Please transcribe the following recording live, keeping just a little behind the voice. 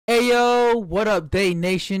Yo, what up, Day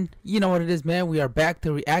Nation? You know what it is, man. We are back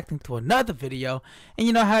to reacting to another video. And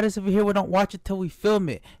you know how it is over here. We don't watch it till we film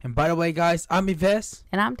it. And by the way, guys, I'm Yves.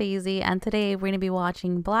 And I'm Daisy. And today we're going to be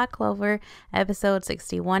watching Black Clover episode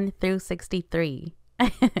 61 through 63.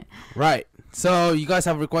 Right. So you guys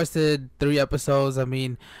have requested 3 episodes. I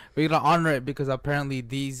mean, we're gonna honor it because apparently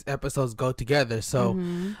these episodes go together. So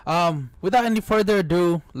without any further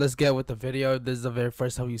ado, let's get with the video. If this is the very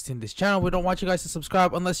first time you've seen this channel, we don't want you guys to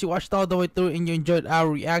subscribe unless you watched all the way through and you enjoyed our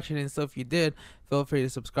reaction. And so if you did, feel free to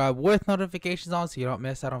subscribe with notifications on so you don't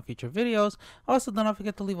miss out on future videos. Also, do not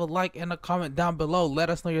forget to leave a like and a comment down below. Let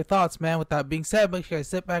us know your thoughts, man. With that being said, make sure you guys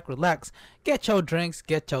sit back, relax, get your drinks,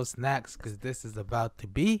 get your snacks, because this is about to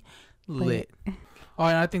be lit. Oh,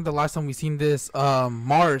 and I think the last time we seen this,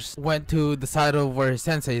 Mars went to the side of where his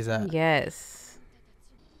sensei is at. Yes.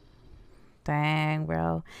 Dang,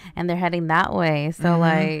 bro. And they're heading that way. So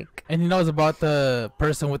like, and he knows about the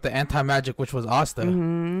person with the anti-magic, which was Asta.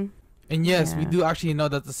 And yes, we do actually know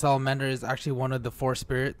that the salamander is actually one of the 4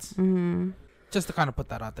 spirits. Just to kind of put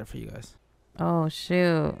that out there for you guys. Oh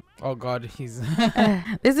shoot. Oh god, he's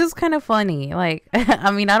this is kind of funny. Like,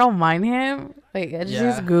 I mean, I don't mind him. Like, it's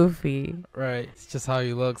just goofy. Right. It's just how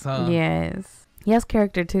he looks, huh? Yes. He has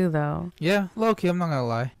character too, though. Yeah, low key, I'm not gonna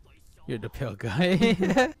lie. You're the pale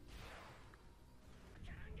guy.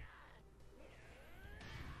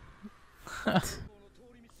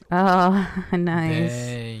 Oh, nice.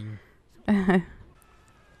 Dang.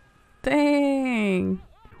 Dang.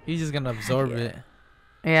 He's just gonna absorb it.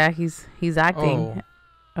 Yeah, he's acting.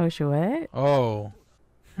 Oh, what? Oh.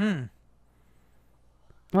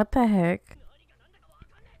 What the heck?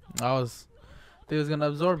 They was gonna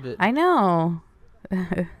absorb it. I know.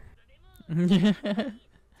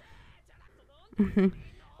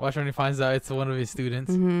 Watch when he finds out it's one of his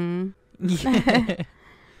students.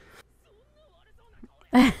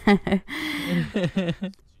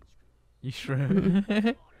 You sure?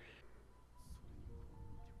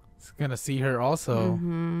 It's gonna see her also.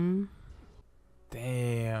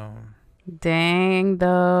 Damn. Dang,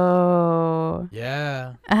 though.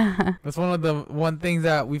 Yeah. That's one of the things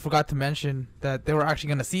that we forgot to mention, that they were actually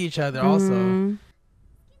gonna see each other also.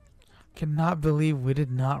 Cannot believe we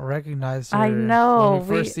did not recognize her. I know. When we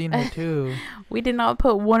first seen her too. We did not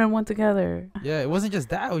put 1 and 1 together. Yeah, it wasn't just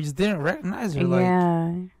that. We just didn't recognize her.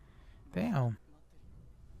 Yeah. Like, damn.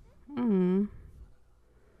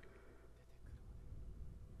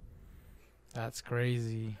 That's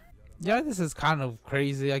crazy. Yeah, this is kind of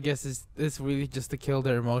crazy. I guess it's really just to kill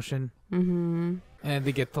their emotion. And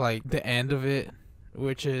they get to like the end of it,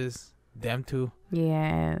 which is them two.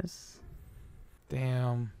 Yes.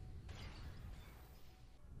 Damn.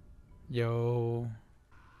 Yo.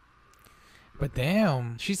 But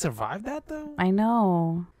damn, she survived that though? I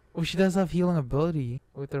know. Oh, she does have healing ability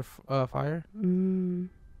with her fire.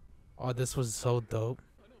 Oh, this was so dope.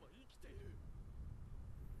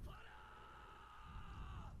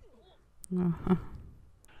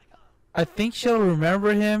 I think she'll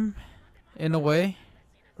remember him in a way,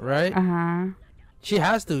 right? She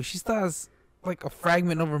has to. She still has like a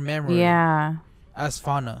fragment of her memory. Yeah. As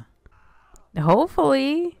Fauna.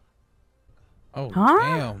 Hopefully. Oh,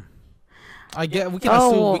 damn. We can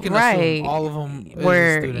assume all of them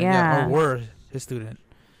were his student. Or were his student.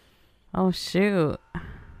 Oh shoot.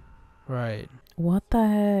 Right. What the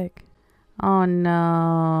heck? Oh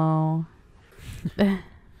no.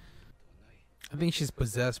 I think she's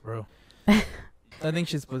possessed, bro. I think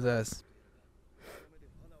she's possessed.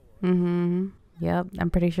 Yep, I'm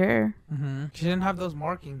pretty sure. She didn't have those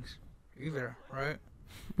markings either, right?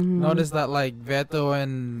 Notice that like Veto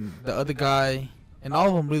and the other guy and all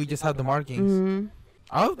of them really just have the markings.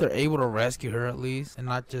 I hope they're able to rescue her at least and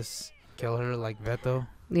not just kill her like Veto.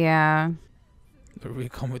 Yeah. But we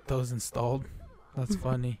come with those installed. That's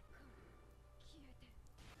funny.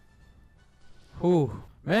 Ooh.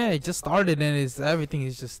 Man, it just started and everything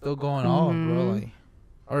is just still going off, bro. Like,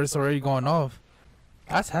 or it's already going off.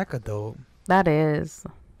 That's hecka dope. That is.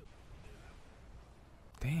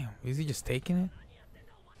 Damn, is he just taking it?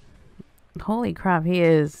 Holy crap, he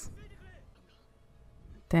is.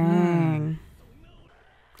 Dang.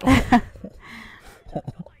 Well,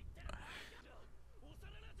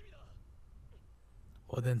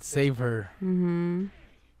 then save her.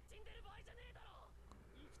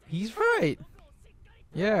 He's right.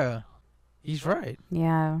 Yeah, he's right.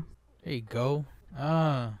 Yeah. There you go.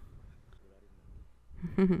 I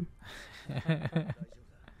don't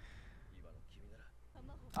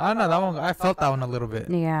know, that one, I felt that one a little bit.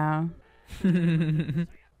 Yeah. The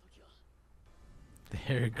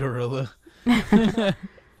hairy gorilla.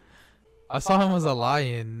 I saw him as a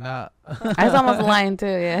lion, not. I was almost lying too.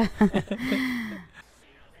 Yeah.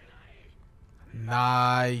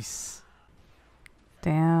 Nice.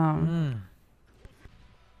 Damn.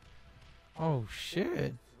 Oh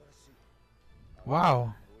shit.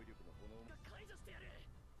 Wow.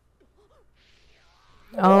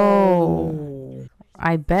 Oh.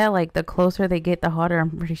 I bet like the closer they get, the harder. I'm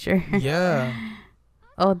pretty sure. Yeah.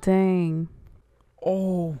 Oh dang.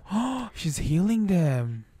 Oh, she's healing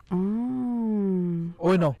them. Oh.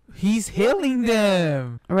 Oh no, he's healing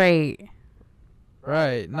them. Right.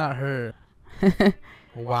 Right, not her.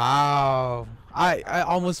 Wow. I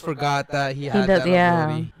almost forgot that he had does, that yeah.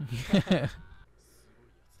 ability.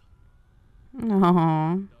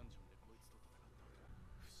 Oh.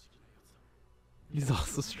 He's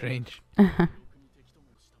also strange.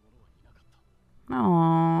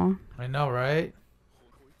 Oh. I know, right?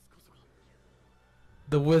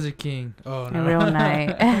 The Wizard King. Oh no. A real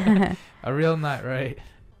knight. A real knight, right?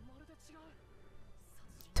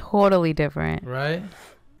 Totally different. Right?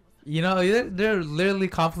 You know, they're literally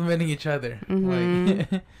complimenting each other.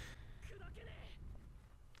 Mhm. Like,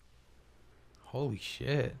 holy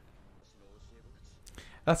shit.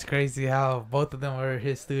 That's crazy how both of them are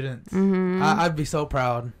his students. Mhm. I'd be so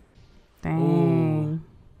proud. Dang.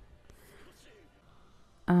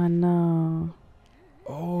 Oh no.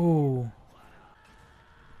 Oh.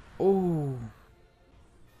 Oh.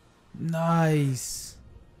 Nice.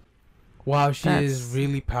 Wow, she is That's-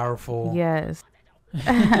 really powerful. Yes.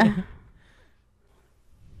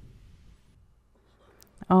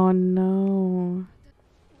 Oh no.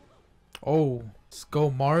 Oh, let's go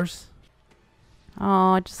Mars.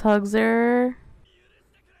 Oh, it just hugs her.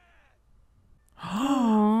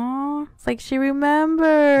 Oh, it's like she remembers.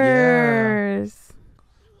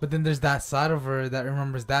 But then there's that side of her that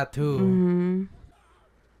remembers that too. Mhm.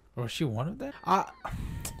 Or is she one of them?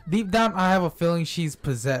 Deep down, I have a feeling she's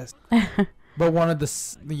possessed. But one of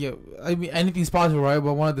I mean, anything's possible, right?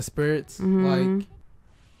 But one of the spirits, Mhm. like,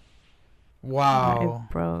 wow.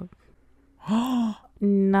 It broke.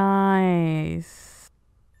 Nice.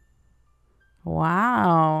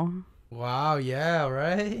 Wow. Wow, yeah,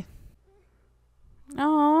 right?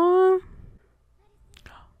 Oh.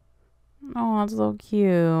 Oh, it's so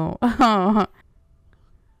cute.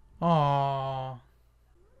 Aww.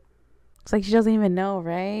 It's like she doesn't even know,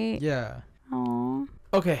 right? Yeah. Oh.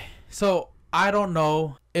 Okay, so I don't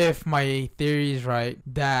know if my theory is right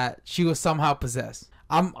that she was somehow possessed.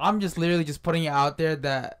 I'm just literally just putting it out there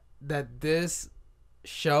that this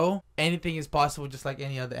show, anything is possible, just like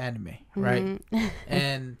any other anime, right? Mhm.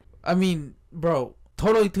 And I mean, bro,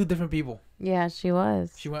 totally two different people. Yeah, she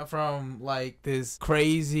was. She went from like this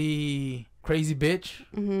crazy bitch,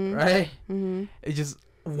 Mhm. right? Mhm. It just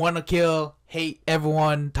wanna kill, hate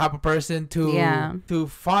everyone type of person to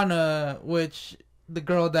Fauna, which the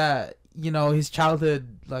girl that, you know, his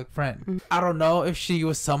childhood like friend. Mhm. I don't know if she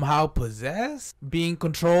was somehow possessed, being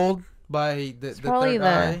controlled by the probably third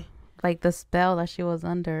eye. Like the spell that she was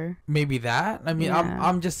under. Maybe that. I mean, Yeah.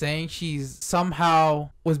 I'm just saying she's somehow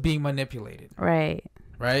was being manipulated, Right.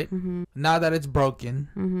 right? Mhm. Now that it's broken,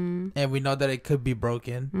 Mhm. and we know that it could be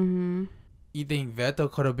broken, Mhm. you think Veto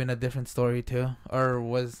could have been a different story too, or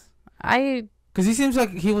was? Because Because he seems like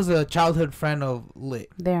he was a childhood friend of Lit,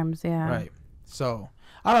 Derms, yeah. right? So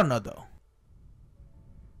I don't know though.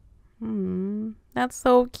 That's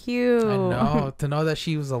so cute. I know to know that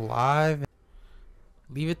she was alive.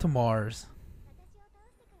 Leave it to Mars.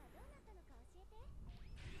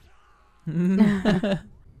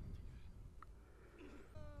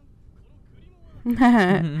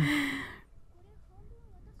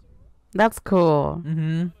 That's cool.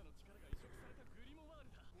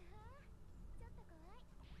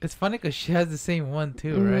 It's funny because she has the same one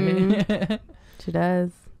too, Mhm. right? She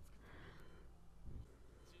does.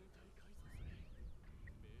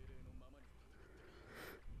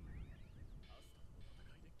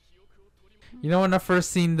 You know, when I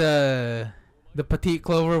first seen the petite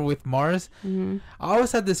Clover with Mars, Mhm. I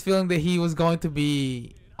always had this feeling that he was going to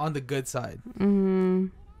be on the good side,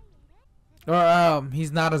 Mhm. or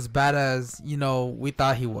he's not as bad as, you know, we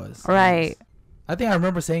thought he was. Right. I think I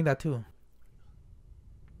remember saying that too.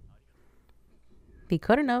 He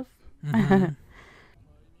couldn't have. Mhm.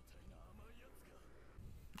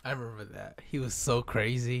 I remember that. He was so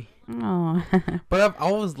crazy. Oh. But I've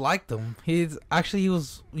always liked him. He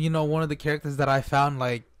was, you know, one of the characters that I found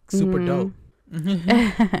like super dope.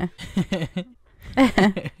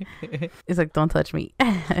 It's like, don't touch me.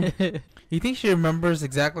 You think she remembers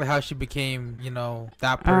exactly how she became, you know,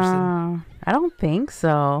 that person? I don't think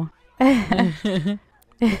so.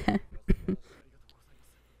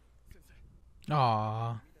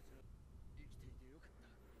 Aw.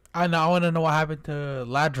 I know. I want to know what happened to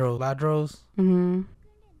Ladros. Mm-hmm.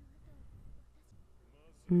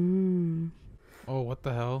 Mm. Oh, what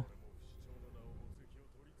the hell?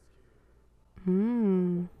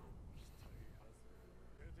 Mm.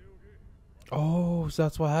 Oh, so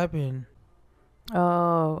that's what happened.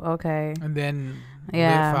 Oh, okay. And then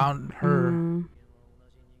Yeah. they found her. Mm.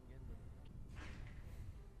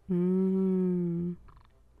 Mm.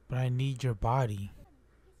 But I need your body.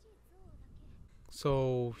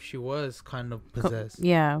 So she was kind of possessed.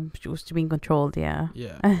 Yeah, she was being controlled. Yeah.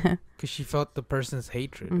 Yeah. Because she felt the person's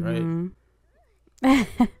hatred, Mm-hmm. right?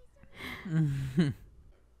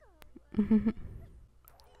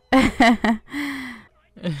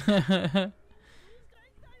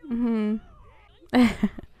 Mm-hmm.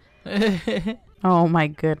 Oh my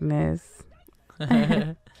goodness. What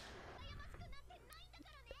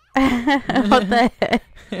the heck?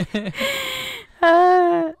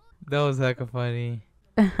 That was hecka funny.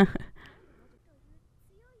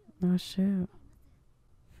 Oh shoot.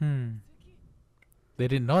 They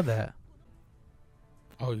didn't know that.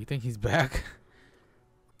 Oh, you think he's back?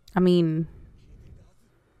 I mean,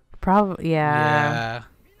 probably, yeah.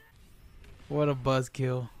 What a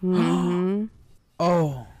buzzkill. Mm-hmm.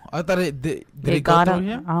 Oh, I thought it did. Did They it go got through him.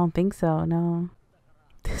 him? I don't think so. No.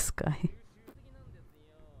 This guy.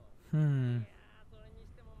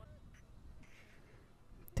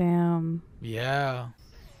 Damn. Yeah.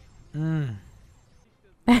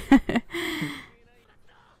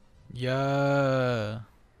 Yeah.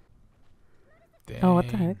 Dang. Oh, what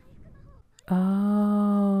the heck?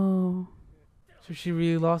 Oh. So she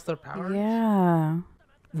really lost her powers? Yeah.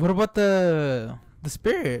 What about the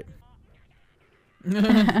spirit?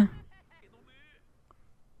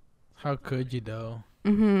 How could you though?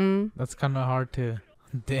 Mm-hmm. That's kind of hard to.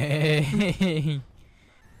 Dang.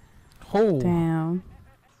 Oh. Damn.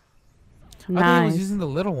 I thought he was Nice. using the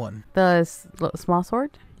little one. The small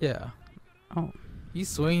sword? Yeah. Oh. He's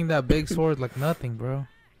swinging that big sword like nothing, bro.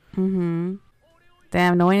 Mm-hmm.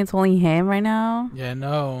 Damn, knowing it's only him right now? Yeah,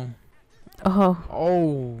 no. Oh.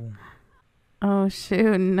 Oh. Oh,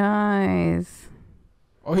 shoot. Nice.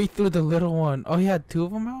 Oh, he threw the little one. Oh, he had two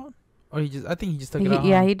of them out? Or I think he just took it out.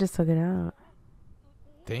 Yeah, huh? he just took it out.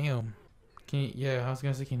 Damn. I was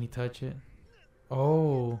gonna say, can he touch it?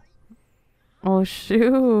 Oh. Oh,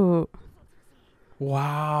 shoot.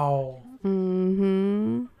 Wow.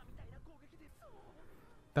 Mm-hmm.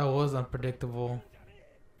 That was unpredictable.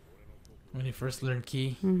 When he first learned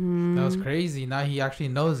Ki. Mm-hmm. That was crazy. Now he actually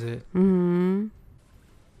knows it. Mm-hmm.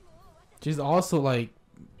 She's also like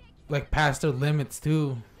past her limits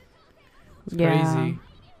too. It's Yeah. crazy.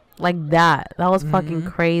 Like that. That was fucking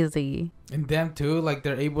Mhm. crazy. And them too, like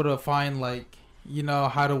they're able to find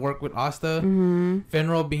how to work with Asta. Mm-hmm.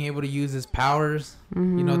 Finral being able to use his powers,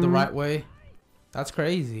 Mm-hmm. the right way. That's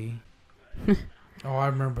crazy. Oh, I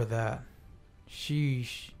remember that.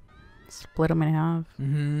 Sheesh. Split him in half.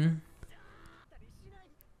 Mm-hmm.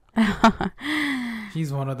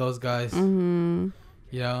 He's one of those guys. Mm-hmm.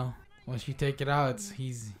 Once you take it out,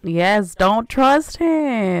 he's Yes, don't trust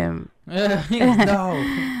him.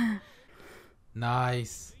 no.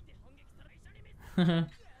 Nice. How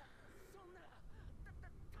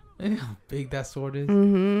big that sword is.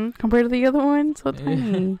 Mm-hmm. Compared to the other one, so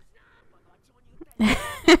tiny.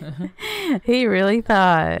 He really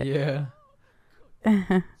thought. Yeah.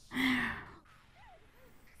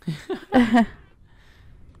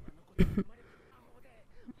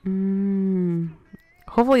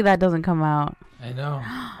 Hopefully that doesn't come out. I know.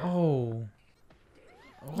 Oh.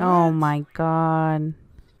 Oh What? my god.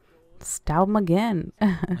 Stab him again.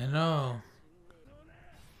 I know.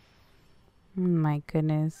 My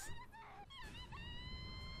goodness.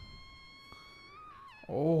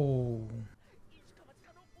 Oh.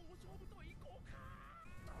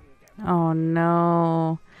 Oh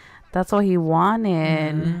no. That's what he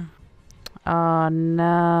wanted. Mhm. Oh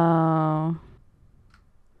no.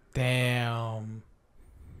 Damn.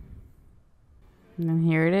 And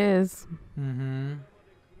here it is. Mm-hmm.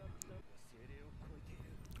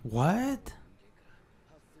 What?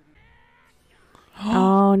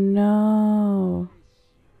 Oh no.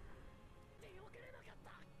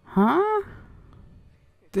 Huh?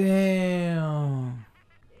 Damn.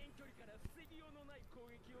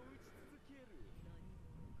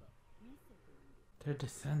 They're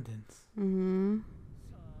descendants. Mm-hmm.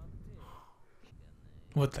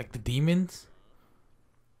 What, like the demons?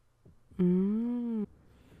 Mm.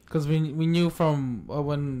 Because we knew from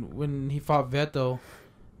when he fought Veto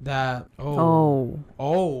that Oh.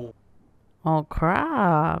 oh Oh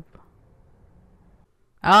crap.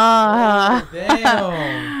 Ah.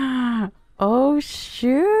 damn. Oh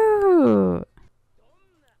shoot.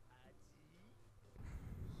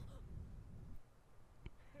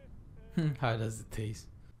 How does it taste?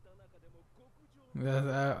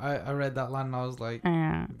 I read that line and I was like,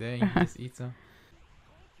 dang, you just eat some.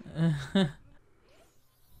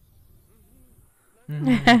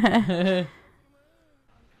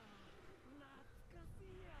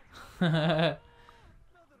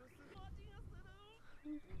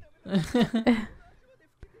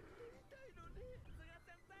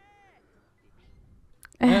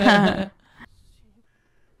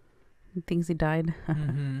 He thinks he died.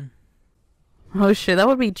 Oh shit, that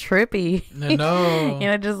would be trippy. No. You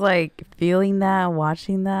know, just like feeling that,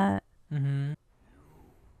 watching that.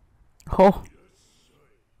 Oh.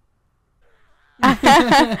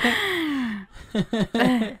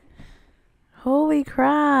 Holy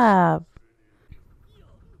crap.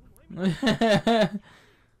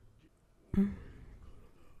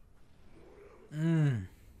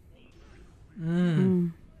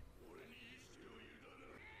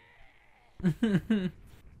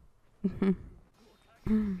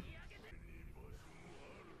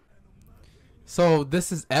 So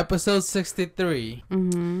this is episode 63.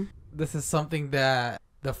 This is something that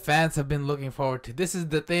the fans have been looking forward to. This is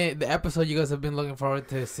the episode you guys have been looking forward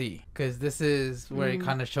to see, because this is where he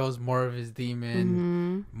kind of shows more of his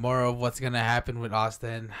demon, more of what's gonna happen with Asta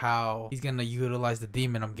and how he's gonna utilize the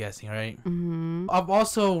demon, I'm guessing, right? I've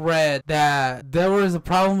also read that there was a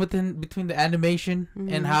problem between the animation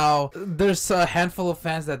and how there's a handful of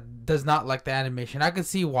fans that does not like the animation. I can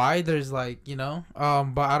see why. There's like, you know,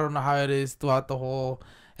 but I don't know how it is throughout the whole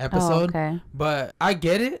episode. But I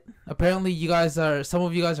get it. Apparently some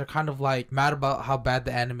of you guys are kind of like mad about how bad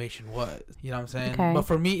the animation was, you know what I'm saying? But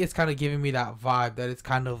for me, it's kind of giving me that vibe that it's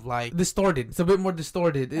kind of like distorted. It's a bit more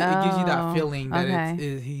distorted. It gives you that feeling that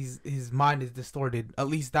his mind is distorted. At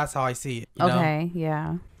least that's how I see it, you know?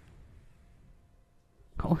 Yeah.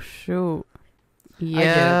 Oh shoot. Yeah. I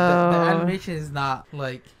get it. The animation is not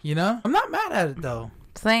like, you know, I'm not mad at it though.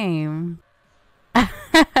 Same.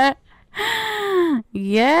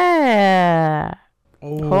 Yeah.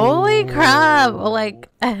 Oh. Holy crap. Like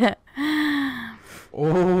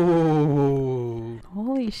oh.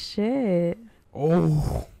 Holy shit.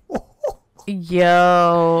 Oh.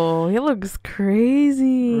 Yo, he looks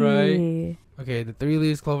crazy. Right. Okay, the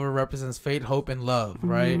 3-leaf clover represents fate, hope, and love,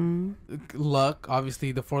 right? Luck,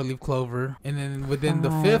 obviously the 4-leaf clover. And then within the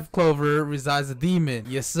 5th clover resides a demon.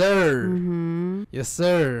 Yes, sir. Yes,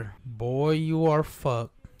 sir. Boy, you are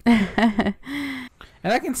fucked.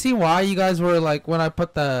 And I can see why you guys were like, when I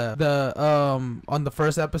put the on the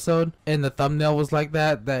first episode and the thumbnail was like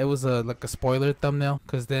that it was like a spoiler thumbnail,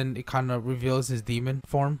 because then it kind of reveals his demon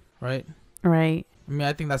form, right? Right. I mean,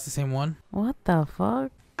 I think that's the same one. What the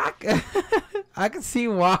fuck? I can see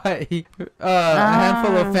why a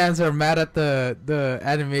handful of fans are mad at the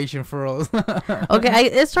animation for us. Okay,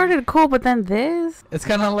 it started cool, but then this, it's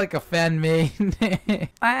kind of like a fan made.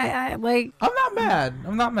 I like. I'm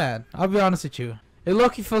not mad. I'll be honest with you. It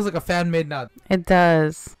low-key feels like a fan made now. It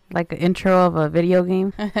does, like an intro of a video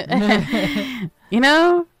game. You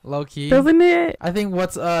know, low-key, doesn't it? I think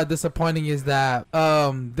what's disappointing is that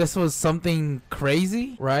this was something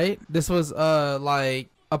crazy, right? This was like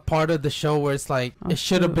a part of the show where it's like it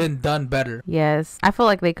should have been done better. Yes, I feel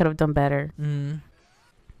like they could have done better.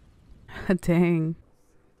 Dang.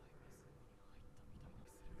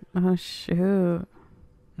 Oh shoot.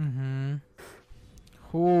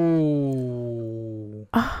 Ooh.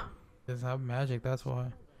 Does have magic, that's why.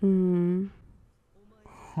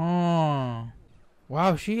 Huh.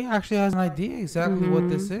 Wow, she actually has an idea exactly what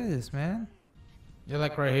this is, man. You're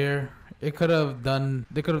like right here. They could have done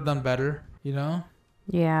better, you know?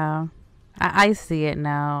 Yeah. I see it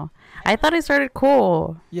now. I thought it started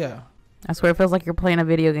cool. Yeah. I swear it feels like you're playing a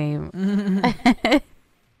video game.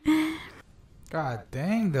 God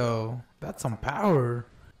dang though. That's some power.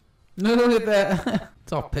 Look at that.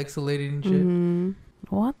 It's all pixelated and shit.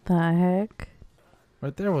 What the heck?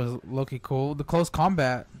 Right there was low-key cool. The close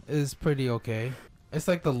combat is pretty okay. It's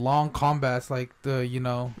like the long combats, like the, you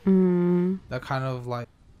know, that kind of like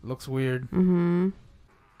looks weird.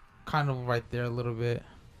 Kind of right there a little bit.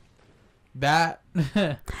 That.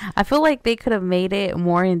 I feel like they could have made it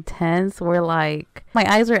more intense where like my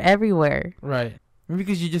eyes are everywhere. Right. Maybe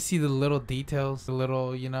because you just see the little details, the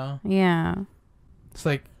little, you know. Yeah. It's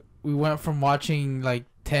like we went from watching like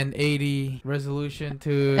 1080 resolution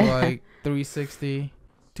to like 360,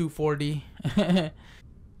 240.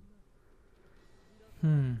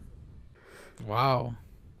 Wow.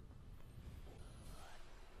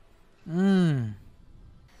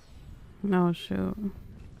 No shoot.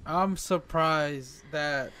 I'm surprised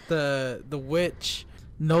that the witch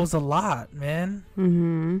knows a lot, man.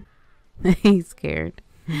 He's scared.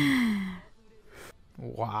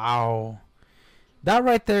 Wow. That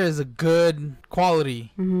right there is a good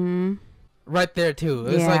quality. Mm-hmm. Right there too.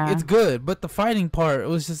 It's Yeah. like it's good, but the fighting part, it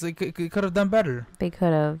was just like it could have done better. They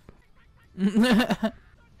could have.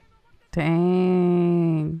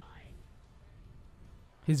 Dang.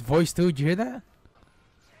 His voice too. Did you hear that?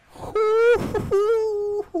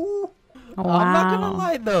 Wow. I'm not gonna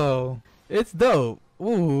lie though, it's dope.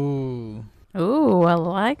 Ooh. Ooh, I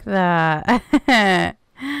like that.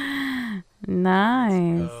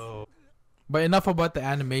 Nice. But enough about the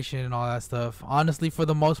animation and all that stuff. Honestly, for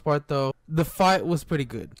the most part though, the fight was pretty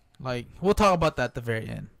good. Like, we'll talk about that at the very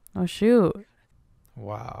end. Oh shoot.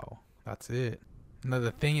 Wow, that's it. Now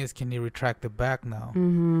the thing is, can he retract it back now?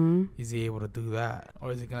 Mm-hmm. Is he able to do that,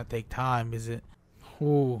 or is it gonna take time? Is it?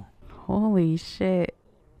 Ooh. Holy shit.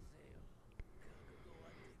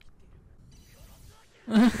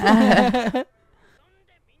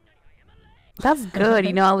 That's good,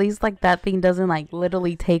 you know, at least like that thing doesn't like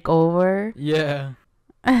literally take over. Yeah.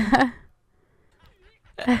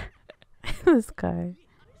 This guy.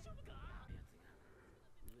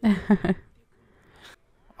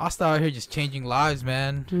 Asta out here just changing lives,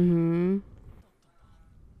 man. Mm-hmm.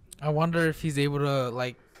 I wonder if he's able to,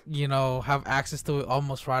 like, you know, have access to it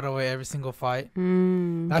almost right away every single fight.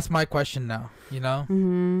 That's my question now, you know?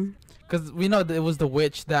 Because we know that it was the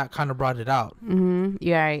witch that kind of brought it out.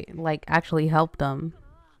 Yeah, I, like actually helped them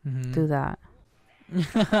do that.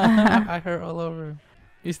 I heard all over.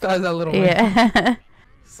 He still has that little Yeah.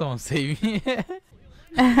 Someone save me.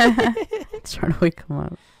 Trying to wake him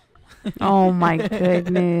up. Oh my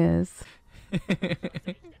goodness.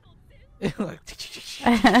 Like,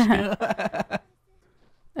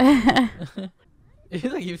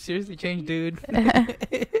 he's like, you seriously changed, dude.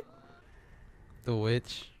 The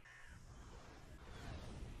witch.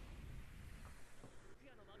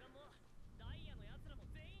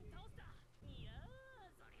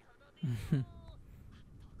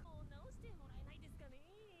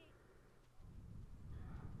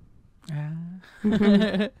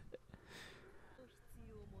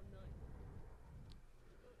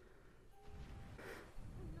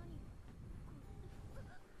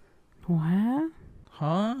 What?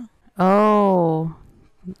 Huh? Oh,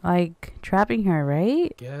 like trapping her,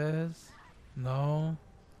 right? Guess. No.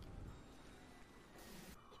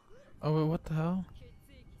 Oh, wait, what the hell?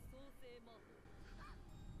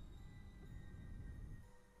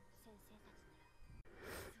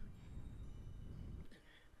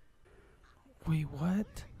 Wait,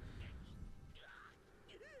 what?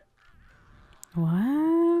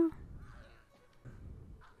 What?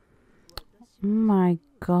 Oh my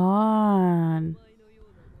god.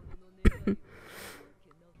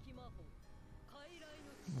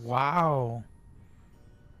 Wow.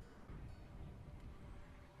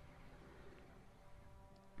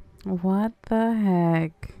 What the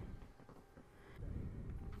heck?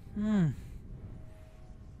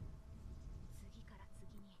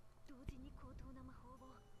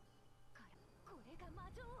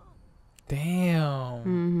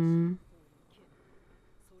 Damn.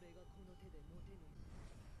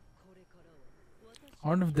 I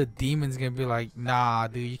wonder if the demon's gonna be like, nah,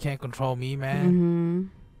 dude, you can't control me, man.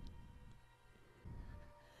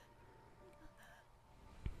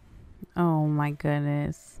 Oh my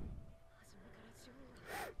goodness.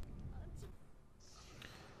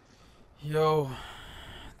 Yo,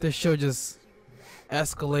 this show just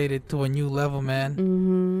escalated to a new level,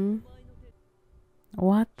 man.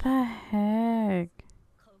 What the heck?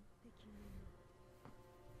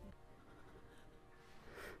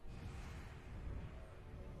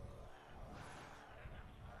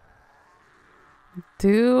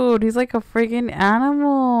 Dude, he's like a freaking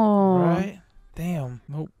animal. Right? Damn.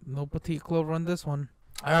 Nope. No petite Clover on this one.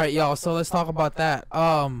 Alright, y'all. So let's talk about that.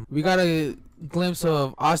 We got a glimpse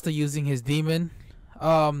of Asta using his demon.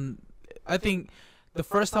 I think the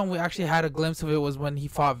first time we actually had a glimpse of it was when he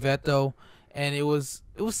fought Veto, and it was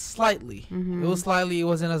slightly. It was slightly. It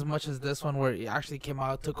wasn't as much as this one where it actually came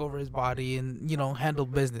out, took over his body, and, you know,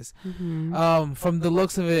 handled business. From the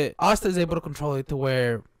looks of it, Asta is able to control it to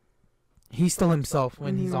where he's still himself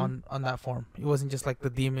when he's on that form. It wasn't just like the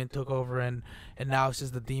demon took over and now it's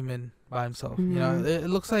just the demon by himself. You know, it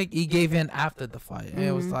looks like he gave in after the fight, and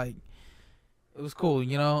it was like, it was cool.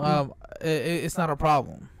 You know, it's not a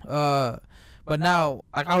problem. But now,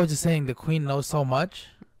 like I was just saying, the queen knows so much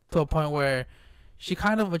to a point where she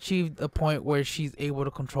kind of achieved a point where she's able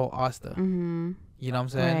to control Asta. You know what I'm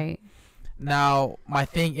saying? Right. Now, my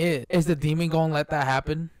thing is the demon gonna let that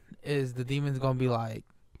happen? Is the demon's gonna be like,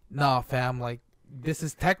 nah, fam, like, this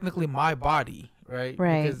is technically my body, right?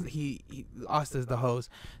 Right. Because Asta's the host.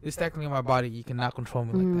 It's technically my body. You cannot control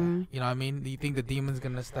me like that. You know what I mean? Do you think the demon's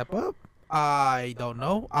gonna step up? I don't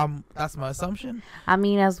know. That's my assumption. I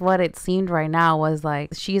mean, as what it seemed right now was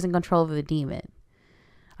like she's in control of the demon.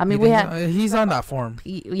 I mean, he's on that form.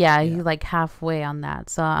 Yeah, he's like halfway on that.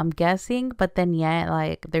 So I'm guessing, but then yet,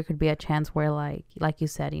 like, there could be a chance where, like you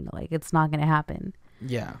said, you know, like it's not gonna happen.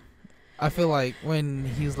 Yeah, I feel like when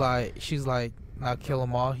she's like, "Now kill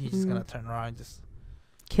them all," he's just gonna turn around and just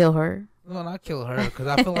kill her. No, not kill her, because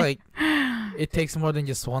I feel like it takes more than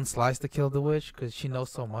just one slice to kill the witch, because she knows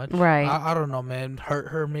so much. Right. I don't know, man. Hurt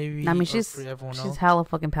her maybe. I mean, she's hella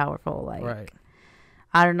fucking powerful. Like, right.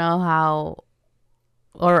 I don't know how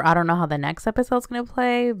the next episode's gonna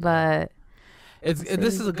play, but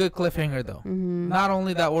this is a good cliffhanger though. Not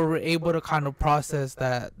only that, we're able to kind of process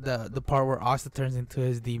that the part where Asta turns into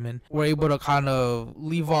his demon, we're able to kind of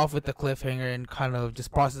leave off with the cliffhanger and kind of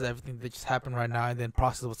just process everything that just happened right now, and then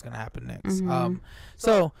process what's gonna happen next.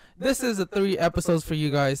 So this is the 3 episodes for you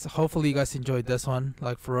guys. Hopefully you guys enjoyed this one,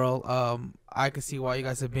 like for real. I can see why you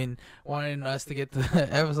guys have been wanting us to get to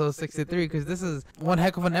episode 63, because this is one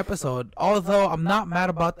heck of an episode. Although I'm not mad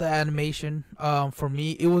about the animation. For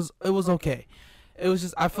me, it was okay. It was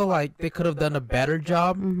just, I feel like they could have done a better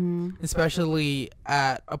job, especially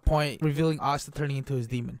at a point revealing Asta turning into his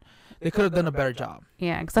demon. They could have done a better job.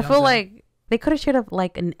 Yeah, because I feel like they could have should have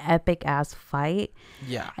like an epic ass fight.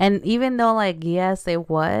 Yeah. And even though, like, yes, it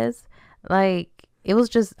was, like, it was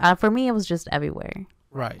just, for me, it was just everywhere.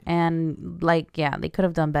 Right. And, like, yeah, they could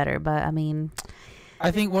have done better, but I mean,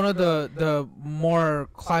 I think one of the more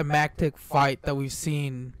climactic fight that we've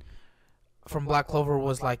seen from Black Clover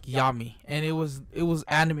was like Yami, and it was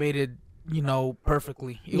animated, you know,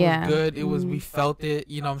 perfectly. It was good. It was, we felt it,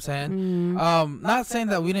 you know what I'm saying? Not saying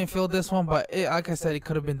that we didn't feel this one, but like I said, it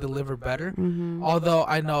could have been delivered better. Although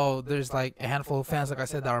I know there's like a handful of fans, like I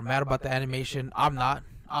said, that are mad about the animation. I'm not.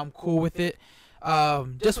 I'm cool with it.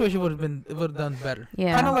 Just wish it would have done better.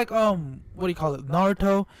 Yeah. Kind of like what do you call it?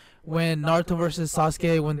 Naruto, when Naruto versus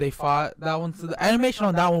Sasuke, when they fought, that one, so the animation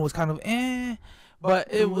on that one was kind of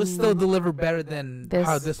but it was still delivered better than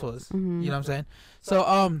how this was. You know what I'm saying?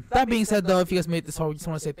 So that being said, though, if you guys made this far, we just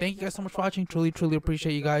want to say thank you guys so much for watching. Truly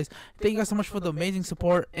appreciate you guys. Thank you guys so much for the amazing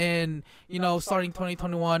support. And, you know, starting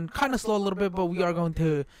 2021, kind of slow a little bit, but we are going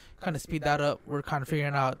to kind of speed that up. We're kind of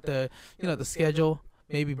figuring out the schedule,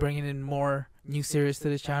 maybe bringing in more new series to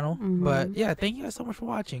this channel. But yeah, thank you guys so much for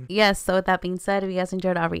watching. Yes, so with that being said, if you guys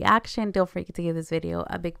enjoyed our reaction, don't forget to give this video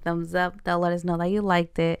a big thumbs up. That'll let us know that you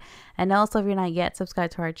liked it. And also, if you're not yet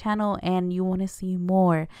subscribed to our channel and you want to see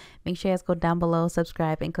more, make sure you guys go down below,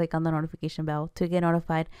 subscribe, and click on the notification bell to get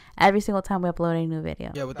notified every single time we upload a new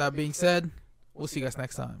video. Yeah, with that being said, we'll see you guys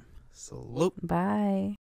next time. Salute. Bye.